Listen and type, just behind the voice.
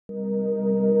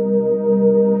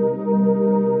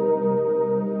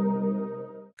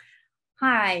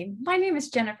Hi, my name is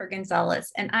Jennifer Gonzalez,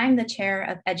 and I'm the chair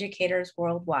of Educators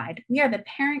Worldwide. We are the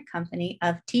parent company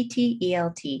of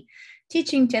TTELT,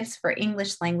 Teaching Tips for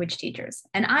English Language Teachers.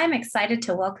 And I'm excited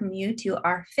to welcome you to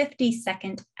our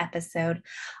 52nd episode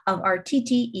of our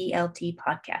TTELT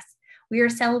podcast. We are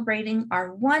celebrating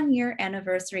our 1-year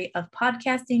anniversary of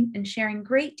podcasting and sharing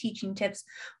great teaching tips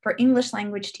for English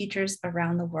language teachers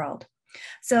around the world.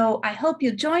 So I hope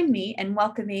you join me in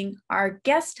welcoming our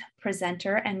guest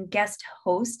presenter and guest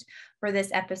host for this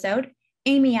episode,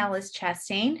 Amy Alice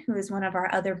Chastain, who is one of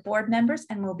our other board members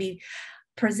and will be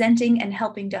presenting and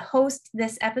helping to host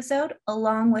this episode,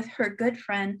 along with her good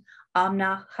friend,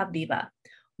 Amna Habiba.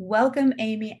 Welcome,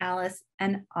 Amy Alice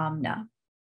and Amna.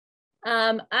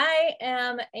 I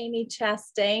am Amy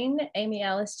Chastain, Amy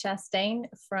Alice Chastain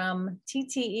from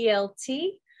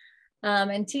TTELT.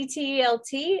 And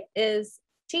TTELT is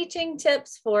Teaching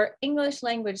Tips for English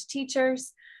Language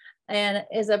Teachers and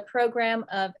is a program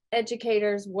of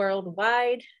Educators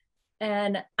Worldwide.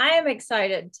 And I am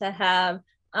excited to have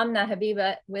Amna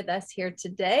Habiba with us here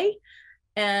today.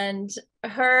 And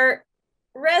her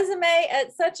resume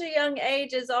at such a young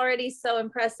age is already so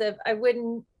impressive. I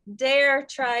wouldn't dare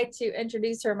try to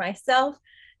introduce her myself.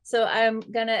 So I'm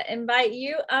gonna invite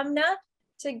you, Amna,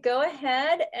 to go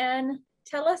ahead and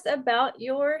tell us about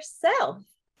yourself.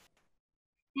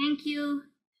 Thank you.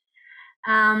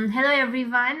 Hello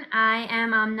everyone, I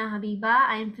am Amna Habiba.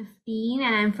 I'm 15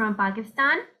 and I'm from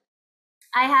Pakistan.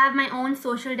 I have my own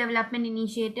social development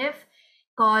initiative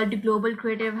called Global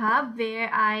Creative Hub, where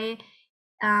I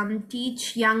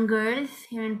teach young girls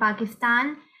here in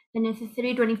Pakistan the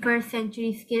necessary 21st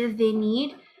century skills they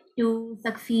need to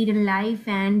succeed in life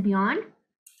and beyond.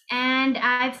 And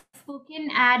I've spoken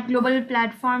at global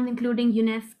platforms including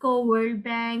UNESCO, World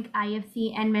Bank,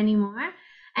 IFC, and many more.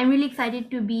 I'm really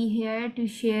excited to be here to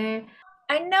share.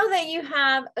 I know that you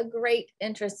have a great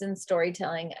interest in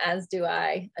storytelling, as do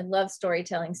I. I love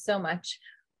storytelling so much.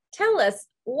 Tell us,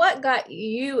 what got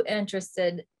you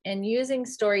interested in using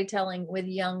storytelling with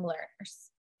young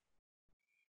learners?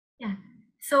 Yeah.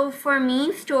 So for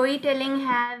me, storytelling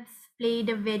has played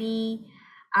a very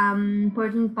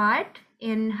important part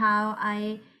in how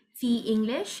I see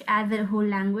English as a whole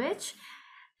language.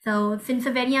 So since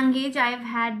a very young age, I've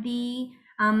had the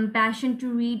passion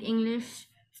to read English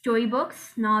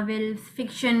storybooks, novels,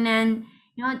 fiction, and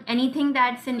anything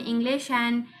that's in English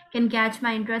and can catch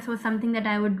my interest was something that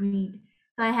I would read.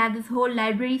 So I have this whole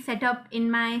library set up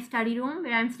in my study room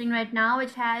where I'm sitting right now,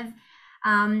 which has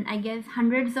I guess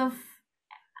hundreds of,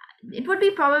 it would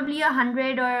be probably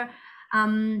 100 or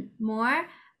more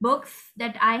books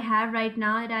that I have right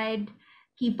now that I'd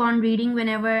keep on reading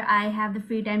whenever I have the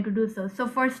free time to do so. So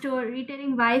for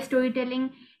storytelling, why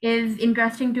storytelling is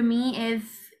interesting to me is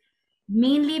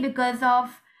mainly because of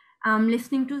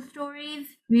listening to stories,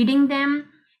 reading them,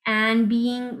 and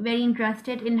being very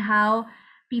interested in how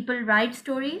people write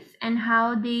stories and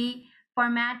how they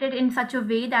format it in such a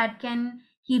way that can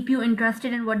keep you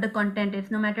interested in what the content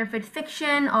is, no matter if it's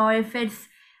fiction or if it's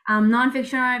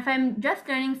non-fiction, or if I'm just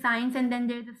learning science and then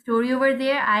there's a story over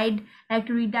there, I'd like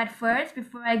to read that first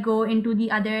before I go into the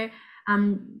other,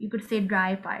 you could say,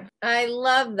 dry part. I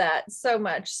love that so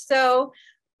much. So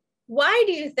why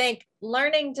do you think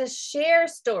learning to share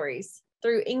stories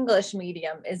through English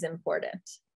medium is important?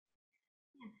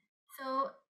 So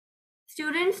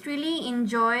students really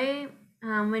enjoy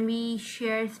when we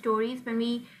share stories, when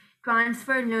we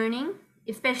transfer learning,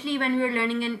 especially when we're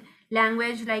learning a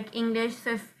language like English.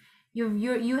 So if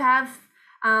you have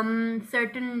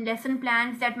certain lesson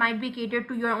plans that might be catered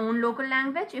to your own local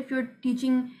language, if you're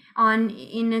teaching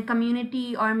in a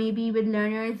community or maybe with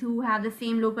learners who have the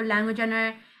same local language and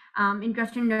are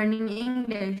interested in learning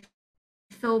English.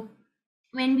 So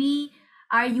when we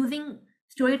are using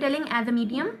storytelling as a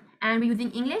medium and we're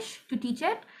using English to teach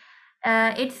it,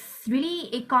 it's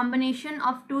really a combination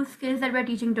of two skills that we're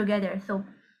teaching together. So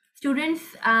students,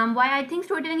 why I think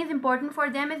storytelling is important for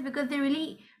them is because they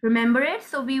really remember it.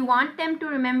 So we want them to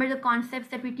remember the concepts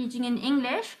that we're teaching in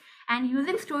English, and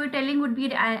using storytelling would be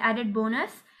an added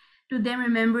bonus to them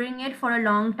remembering it for a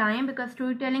long time, because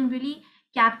storytelling really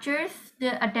captures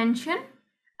the attention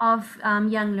of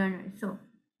young learners. So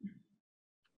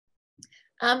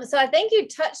I think you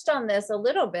touched on this a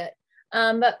little bit,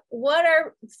 but what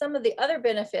are some of the other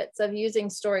benefits of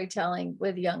using storytelling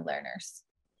with young learners?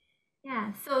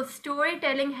 Yeah, so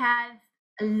storytelling has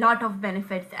a lot of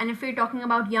benefits. And if we're talking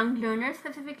about young learners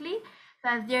specifically, so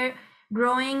as they're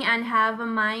growing and have a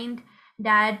mind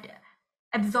that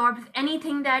absorbs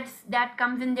anything that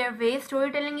comes in their way,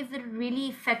 storytelling is a really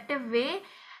effective way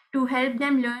to help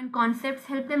them learn concepts,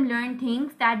 help them learn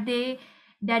things that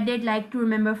they'd like to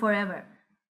remember forever.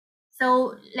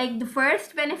 So like the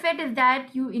first benefit is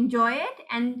that you enjoy it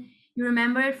and you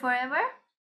remember it forever.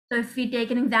 So if we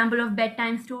take an example of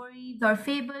bedtime stories or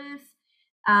fables,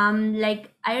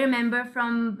 like I remember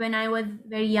from when I was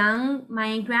very young,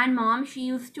 my grandmom, she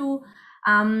used to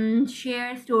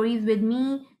share stories with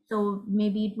me. So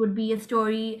maybe it would be a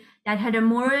story that had a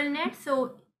moral in it.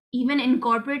 So even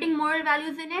incorporating moral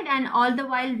values in it and all the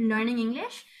while learning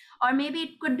English, or maybe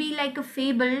it could be like a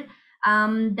fable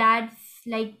that's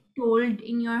like told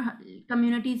in your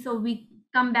community. So we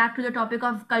come back to the topic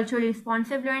of culturally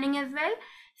responsive learning as well.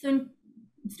 So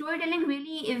storytelling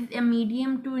really is a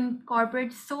medium to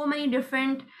incorporate so many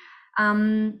different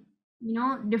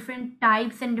different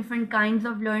types and different kinds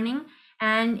of learning.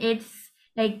 And it's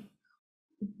like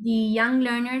the young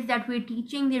learners that we're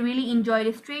teaching, they really enjoy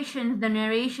illustrations, the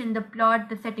narration, the plot,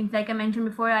 the settings. Like I mentioned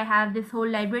before, I have this whole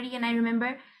library and I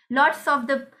remember lots of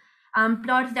the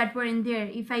plots that were in there.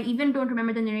 If I even don't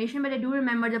remember the narration, but I do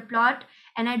remember the plot,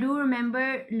 and I do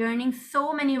remember learning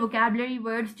so many vocabulary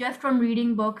words just from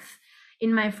reading books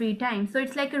in my free time. So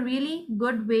it's like a really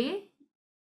good way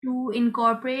to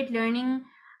incorporate learning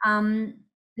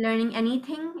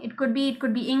anything. It could be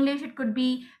English, it could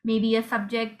be maybe a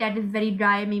subject that is very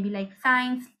dry, maybe like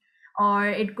science, or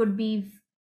it could be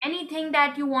anything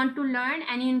that you want to learn,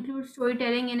 and you include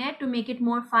storytelling in it to make it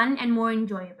more fun and more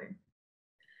enjoyable.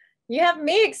 You have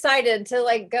me excited to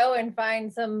like go and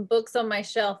find some books on my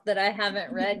shelf that I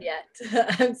haven't read yet.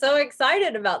 I'm so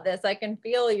excited about this. I can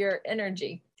feel your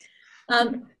energy.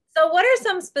 So what are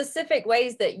some specific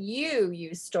ways that you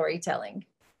use storytelling?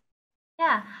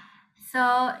 Yeah.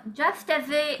 So just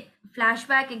as a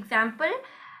flashback example,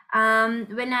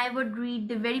 when I would read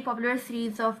the very popular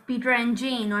series of Peter and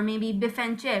Jane, or maybe Biff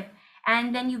and Chip,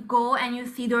 and then you go and you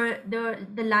see the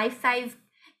life-size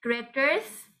characters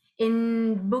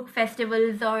in book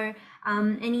festivals or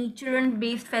any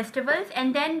children-based festivals,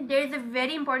 and then there's a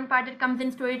very important part that comes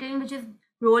in storytelling, which is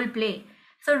role play.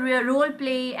 So role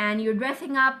play, and you're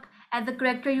dressing up as the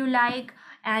character you like,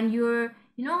 and you're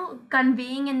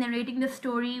conveying and narrating the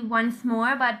story once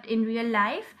more, but in real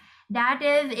life. That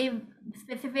is a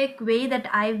specific way that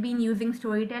I've been using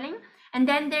storytelling. And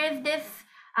then there's this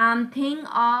thing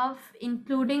of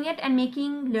including it and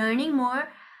making learning more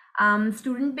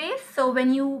student based. So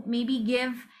when you maybe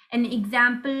give an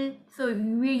example, so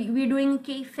we're doing a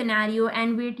case scenario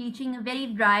and we're teaching a very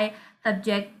dry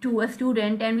subject to a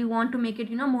student, and we want to make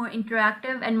it more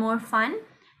interactive and more fun.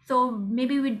 So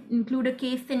maybe we include a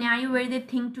case scenario where they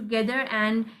think together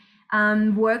and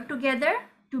work together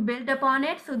to build upon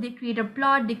it. So they create a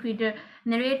plot, they create a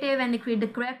narrative, and they create the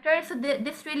character. So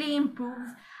this really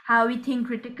improves how we think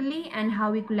critically and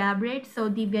how we collaborate. So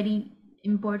they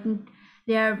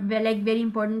are very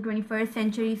important 21st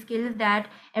century skills that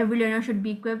every learner should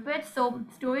be equipped with. So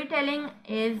storytelling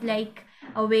is like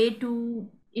a way to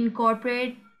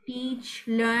incorporate, teach,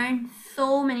 learn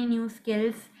so many new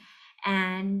skills.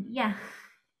 And yeah,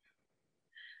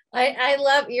 I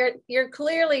love you're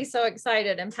clearly so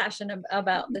excited and passionate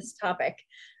about this topic.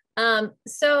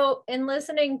 So in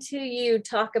listening to you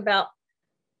talk about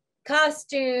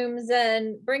costumes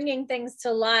and bringing things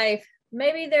to life,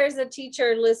 maybe there's a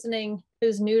teacher listening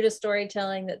who's new to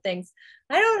storytelling that thinks,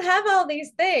 I don't have all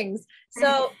these things.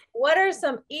 So what are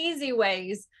some easy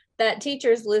ways that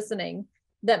teachers listening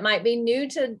that might be new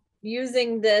to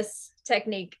using this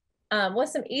technique,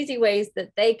 what's some easy ways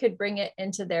that they could bring it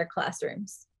into their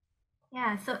classrooms?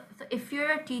 Yeah, so if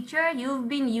you're a teacher, you've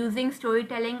been using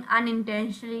storytelling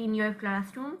unintentionally in your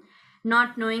classroom,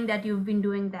 not knowing that you've been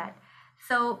doing that.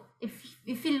 So if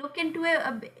you look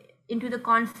into the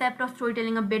concept of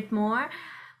storytelling a bit more,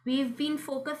 we've been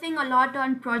focusing a lot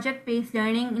on project-based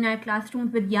learning in our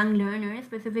classrooms with young learners,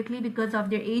 specifically because of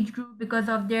their age group, because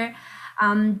of their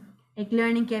like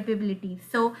learning capabilities.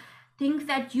 So things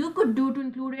that you could do to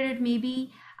include it,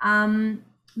 maybe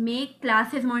make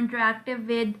classes more interactive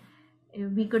with,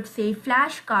 we could say,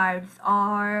 flashcards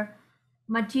or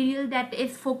material that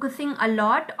is focusing a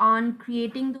lot on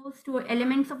creating those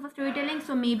elements of a storytelling.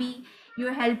 So maybe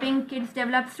you're helping kids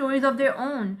develop stories of their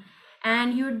own,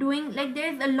 and you're doing like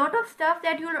there's a lot of stuff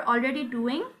that you're already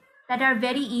doing that are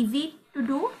very easy to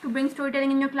do to bring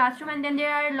storytelling in your classroom. And then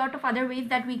there are a lot of other ways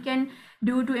that we can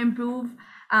do to improve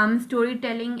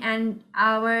storytelling and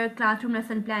our classroom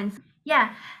lesson plans.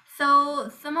 Yeah, so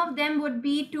some of them would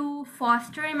be to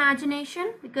foster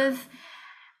imagination, because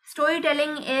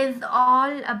storytelling is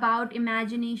all about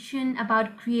imagination,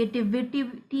 about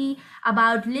creativity,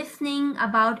 about listening,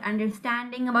 about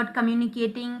understanding, about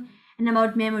communicating, and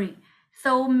about memory.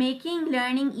 So making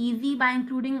learning easy by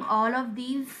including all of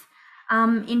these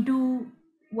into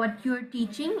what you're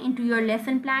teaching into your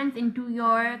lesson plans, into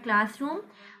your classroom,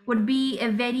 would be a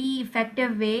very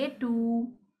effective way to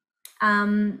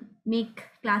make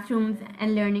classrooms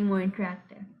and learning more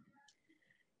interactive.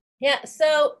 Yeah,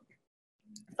 so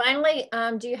finally,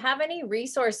 do you have any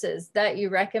resources that you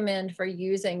recommend for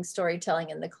using storytelling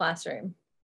in the classroom?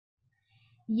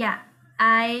 Yeah,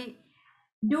 I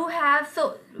do have.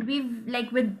 So we've,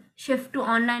 like, with shift to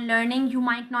online learning, you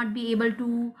might not be able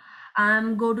to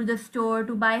go to the store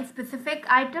to buy specific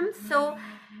items. So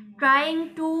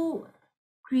trying to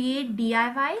create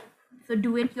DIY, so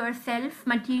do it yourself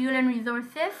material and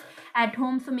resources at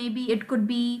home. So maybe it could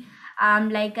be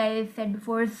like I said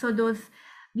before, so those,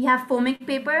 we have foamic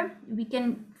paper, we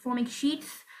can foamic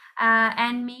sheets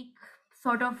and make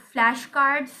sort of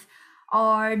flashcards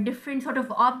or different sort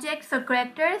of objects or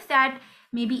characters that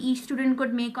maybe each student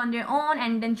could make on their own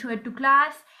and then show it to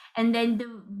class. And then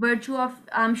the virtue of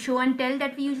show and tell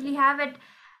that we usually have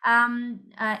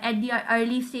at the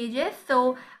early stages,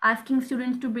 so asking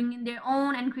students to bring in their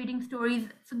own and creating stories.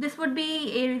 So this would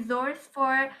be a resource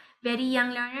for very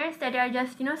young learners that are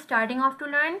just, you know, starting off to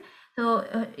learn,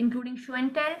 so including show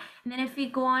and tell. And then if we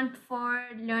go on for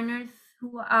learners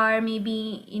who are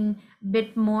maybe in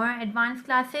bit more advanced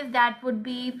classes, that would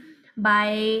be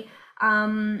by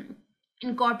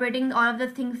incorporating all of the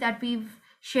things that we've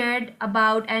shared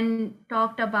about and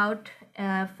talked about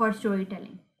for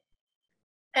storytelling.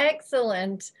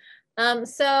 Excellent.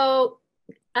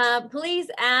 Please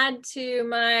add to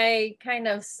my kind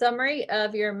of summary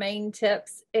of your main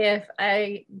tips if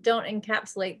I don't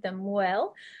encapsulate them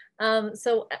well.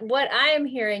 So what I am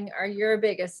hearing are your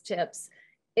biggest tips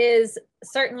is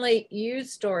certainly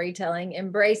use storytelling,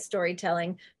 embrace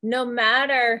storytelling, no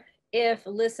matter if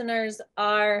listeners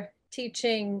are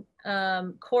teaching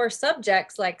core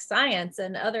subjects like science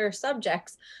and other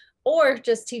subjects, or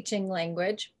just teaching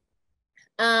language.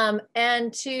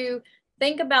 And to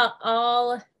think about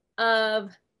all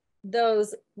of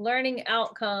those learning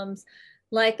outcomes,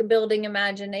 like building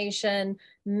imagination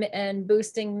and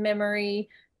boosting memory,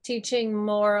 teaching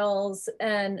morals,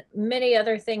 and many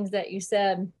other things that you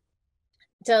said.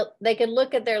 So they could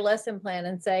look at their lesson plan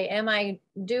and say, am I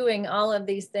doing all of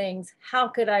these things? How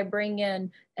could I bring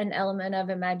in an element of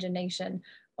imagination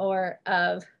or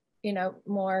of, you know,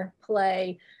 more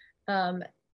play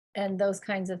and those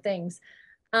kinds of things?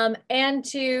 And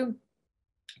to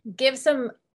give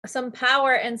some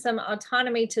power and some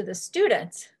autonomy to the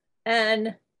students,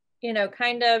 and, you know,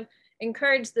 kind of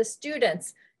encourage the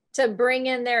students to bring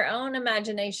in their own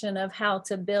imagination of how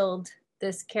to build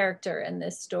this character and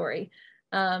this story.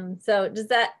 So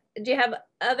do you have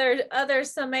other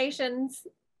summations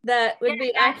that would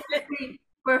be accurate?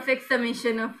 Perfect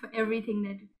summation of everything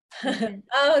that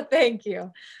Oh, thank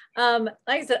you. Like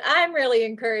I said, I'm really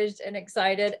encouraged and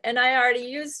excited, and I already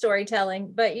use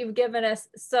storytelling, but you've given us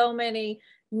so many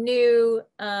new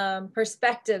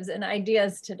perspectives and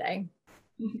ideas today.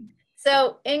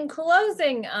 So in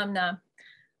closing, Amna,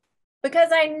 because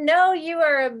I know you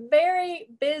are a very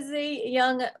busy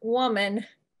young woman,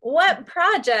 what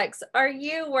projects are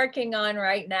you working on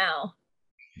right now?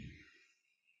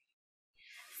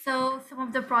 So some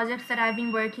of the projects that I've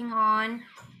been working on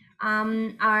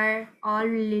are all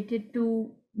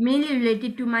mainly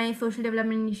related to my social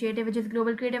development initiative, which is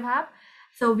Global Creative Hub.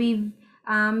 So we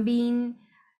currently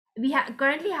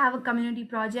have a community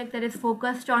project that is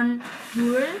focused on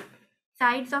rural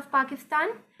sides of Pakistan.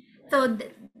 So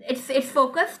it's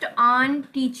focused on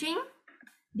teaching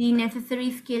the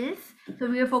necessary skills. So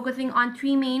we are focusing on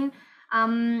three main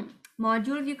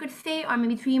modules, you could say, or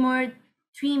maybe three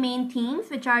main themes,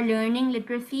 which are learning,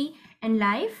 literacy, and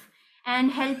life,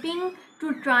 and helping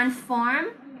to transform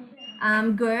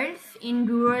girls in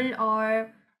rural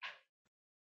or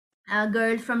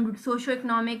girls from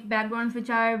socioeconomic backgrounds which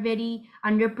are very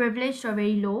underprivileged or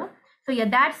very low. So yeah,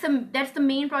 that's the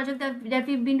main project that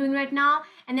we've been doing right now.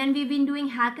 And then we've been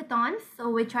doing hackathons, so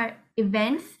which are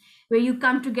events where you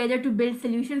come together to build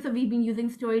solutions. So we've been using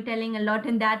storytelling a lot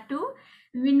in that too.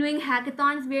 We've been doing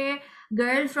hackathons where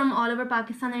girls from all over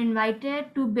Pakistan are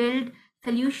invited to build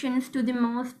solutions to the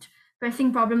most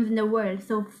pressing problems in the world.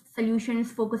 So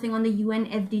solutions focusing on the UN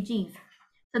SDGs.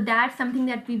 So that's something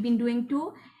that we've been doing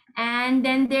too. And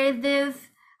then there's this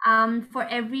for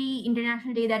every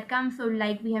international day that comes. So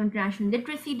like we have International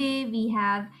Literacy Day, we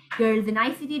have Girls in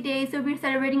ICT Day. So we're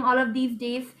celebrating all of these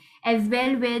days as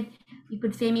well with, you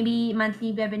could say, maybe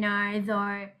monthly webinars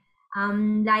or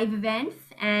live events.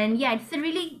 And yeah, it's a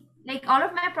really, like, all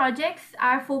of my projects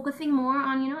are focusing more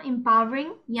on, you know,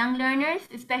 empowering young learners,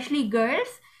 especially girls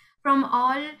from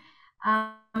all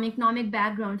economic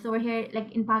backgrounds over here,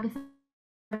 like in Pakistan,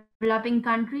 developing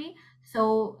country.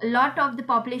 So a lot of the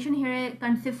population here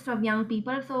consists of young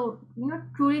people. So,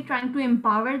 truly trying to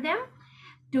empower them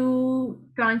to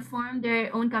transform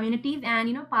their own communities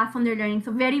and, pass on their learning.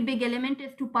 So very big element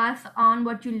is to pass on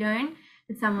what you learn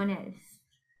to someone else.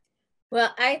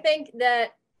 Well, I think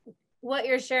that what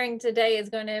you're sharing today is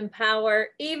going to empower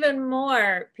even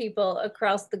more people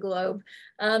across the globe,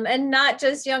 and not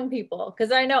just young people,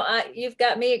 because I know you've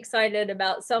got me excited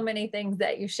about so many things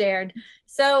that you shared.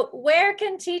 So where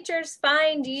can teachers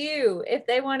find you if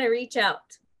they want to reach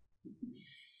out?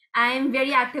 I'm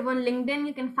very active on LinkedIn.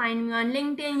 You can find me on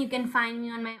LinkedIn. You can find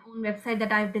me on my own website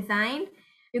that I've designed.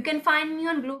 You can find me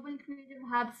on Global Creative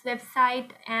Hub's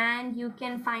website, and you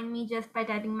can find me just by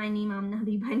typing my name, Amna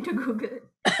Habiba, into Google.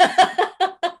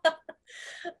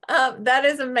 That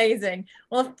is amazing.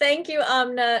 Well, thank you,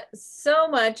 Amna, so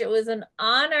much. It was an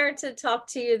honor to talk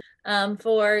to you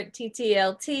for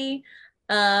TTELT,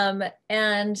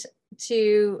 and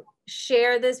to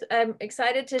share this. I'm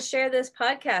excited to share this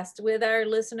podcast with our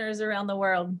listeners around the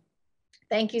world.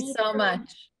 Thank you so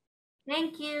much.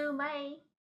 Thank you. Bye.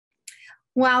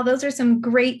 Wow, those are some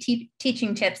great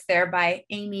teaching tips there by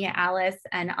Amy, Alice,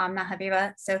 and Amna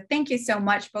Habiba. So thank you so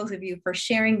much, both of you, for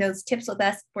sharing those tips with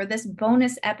us for this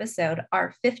bonus episode,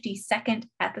 our 52nd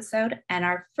episode, and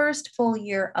our first full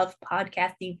year of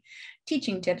podcasting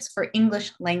teaching tips for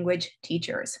English language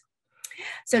teachers.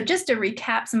 So just to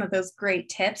recap some of those great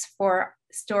tips for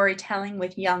storytelling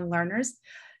with young learners,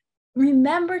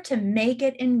 remember to make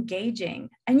it engaging.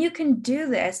 And you can do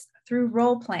this through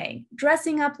role playing,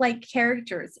 dressing up like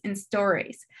characters in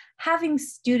stories, having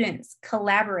students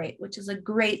collaborate, which is a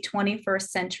great 21st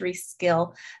century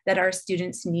skill that our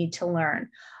students need to learn.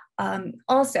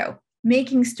 Also,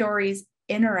 making stories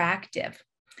interactive,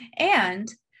 and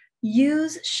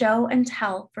use show and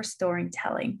tell for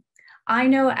storytelling. I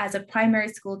know as a primary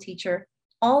school teacher,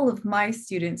 all of my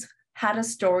students had a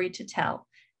story to tell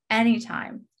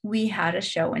anytime we had a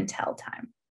show and tell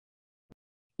time.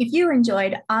 If you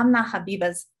enjoyed Amna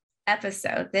Habiba's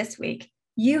episode this week,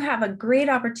 you have a great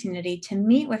opportunity to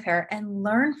meet with her and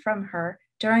learn from her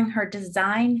during her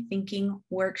design thinking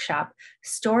workshop,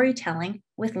 Storytelling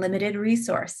with Limited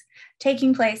Resource,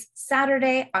 taking place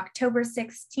Saturday, October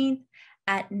 16th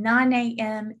at 9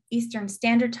 a.m. Eastern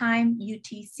Standard Time,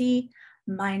 UTC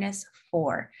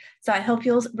 -4. So I hope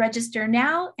you'll register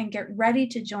now and get ready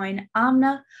to join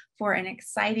Amna for an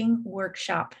exciting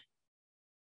workshop.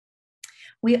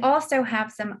 We also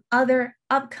have some other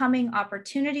upcoming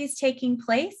opportunities taking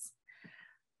place.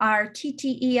 Our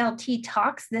TTELT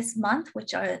Talks this month,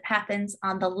 which happens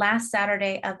on the last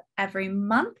Saturday of every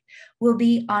month, will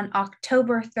be on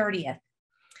October 30th.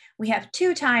 We have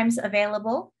 2 times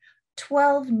available,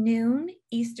 12 noon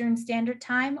Eastern Standard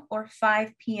Time or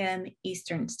 5 p.m.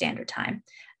 Eastern Standard Time.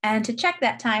 And to check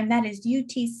that time, that is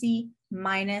UTC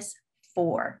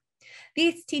 -4.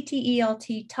 These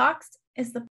TTELT Talks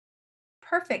is the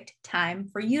perfect time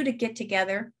for you to get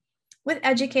together with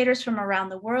educators from around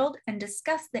the world and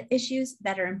discuss the issues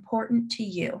that are important to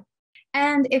you.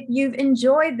 And if you've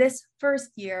enjoyed this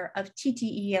first year of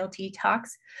TTELT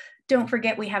Talks, don't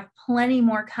forget we have plenty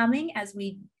more coming as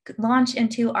we launch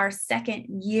into our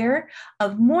second year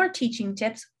of more teaching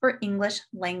tips for English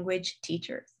language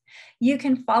teachers. You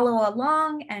can follow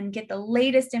along and get the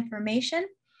latest information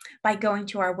by going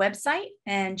to our website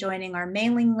and joining our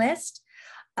mailing list.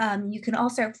 You can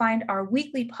also find our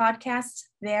weekly podcasts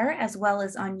there as well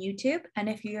as on YouTube. And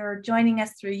if you're joining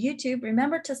us through YouTube,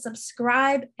 remember to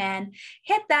subscribe and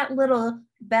hit that little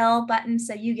bell button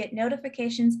so you get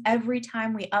notifications every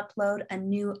time we upload a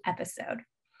new episode.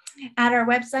 At our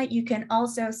website, you can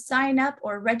also sign up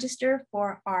or register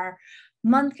for our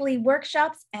monthly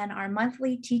workshops and our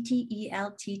monthly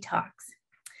TTELT Talks.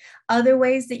 Other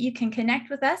ways that you can connect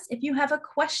with us, if you have a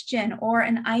question or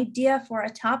an idea for a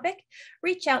topic,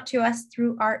 reach out to us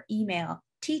through our email,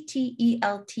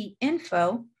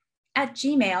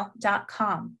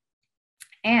 tteltinfo@gmail.com.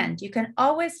 And you can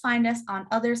always find us on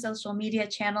other social media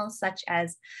channels such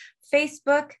as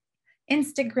Facebook,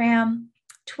 Instagram,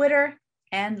 Twitter,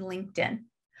 and LinkedIn.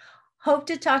 Hope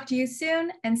to talk to you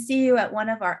soon and see you at one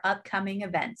of our upcoming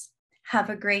events. Have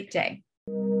a great day.